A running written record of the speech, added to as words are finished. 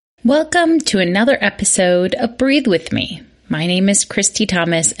Welcome to another episode of Breathe With Me. My name is Christy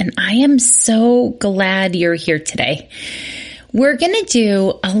Thomas, and I am so glad you're here today. We're going to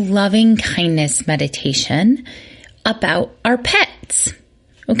do a loving kindness meditation about our pets.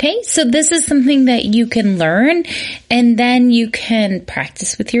 Okay, so this is something that you can learn and then you can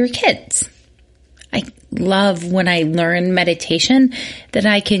practice with your kids. I love when I learn meditation that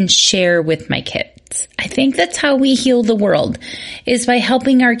I can share with my kids. I think that's how we heal the world, is by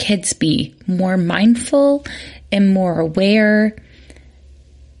helping our kids be more mindful and more aware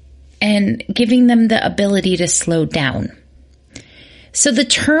and giving them the ability to slow down. So the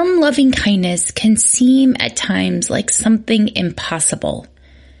term loving kindness can seem at times like something impossible.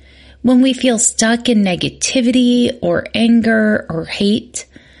 When we feel stuck in negativity or anger or hate,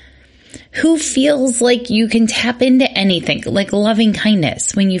 who feels like you can tap into anything like loving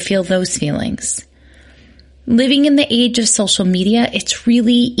kindness when you feel those feelings? Living in the age of social media, it's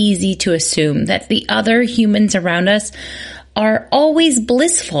really easy to assume that the other humans around us are always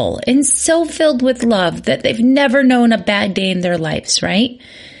blissful and so filled with love that they've never known a bad day in their lives, right?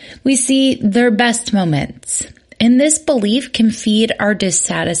 We see their best moments. And this belief can feed our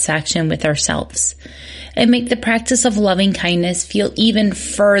dissatisfaction with ourselves and make the practice of loving kindness feel even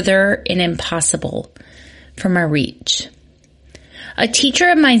further and impossible from our reach. A teacher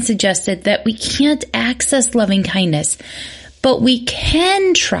of mine suggested that we can't access loving kindness, but we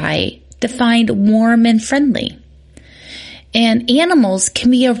can try to find warm and friendly. And animals can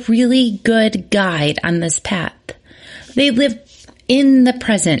be a really good guide on this path. They live in the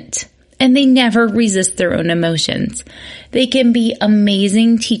present and they never resist their own emotions. They can be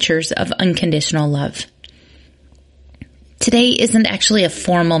amazing teachers of unconditional love. Today isn't actually a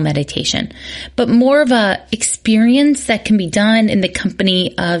formal meditation, but more of a experience that can be done in the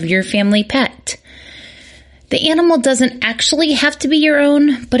company of your family pet. The animal doesn't actually have to be your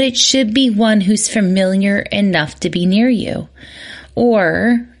own, but it should be one who's familiar enough to be near you.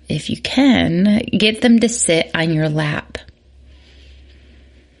 Or, if you can, get them to sit on your lap.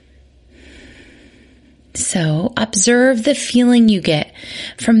 So, observe the feeling you get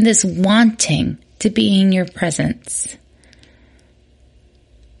from this wanting to be in your presence.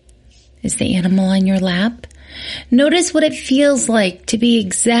 Is the animal on your lap? Notice what it feels like to be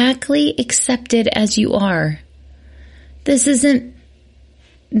exactly accepted as you are. This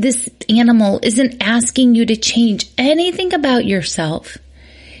animal isn't asking you to change anything about yourself.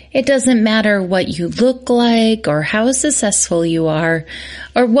 It doesn't matter what you look like or how successful you are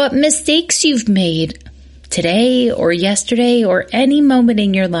or what mistakes you've made today or yesterday or any moment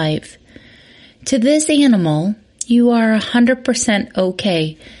in your life. To this animal, you are 100%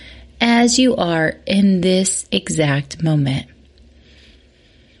 okay as you are in this exact moment.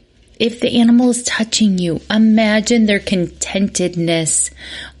 If the animal is touching you, imagine their contentedness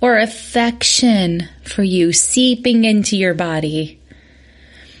or affection for you seeping into your body.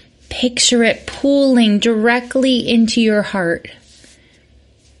 Picture it pooling directly into your heart.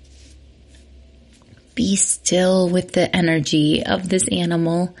 Be still with the energy of this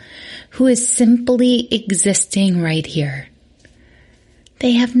animal who is simply existing right here.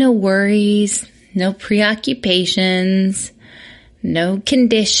 They have no worries, no preoccupations, no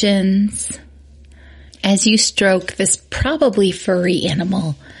conditions. As you stroke this probably furry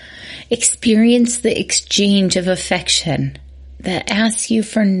animal, experience the exchange of affection that asks you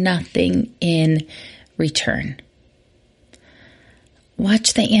for nothing in return.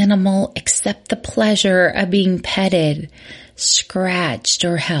 Watch the animal accept the pleasure of being petted, scratched,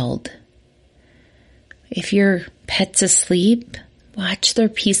 or held. If your pet's asleep, watch their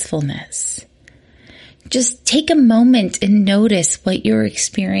peacefulness. Just take a moment and notice what you're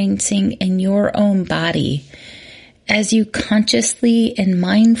experiencing in your own body as you consciously and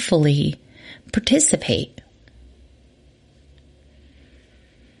mindfully participate.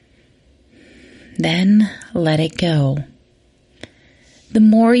 Then let it go. The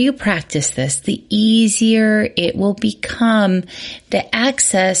more you practice this, the easier it will become to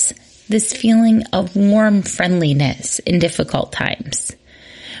access this feeling of warm friendliness in difficult times.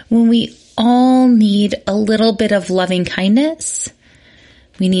 When we all need a little bit of loving kindness,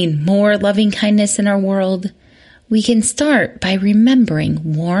 we need more loving kindness in our world, we can start by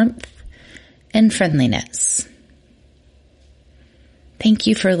remembering warmth and friendliness. Thank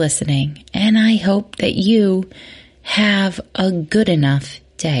you for listening, and I hope that you have a good enough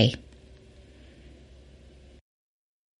day.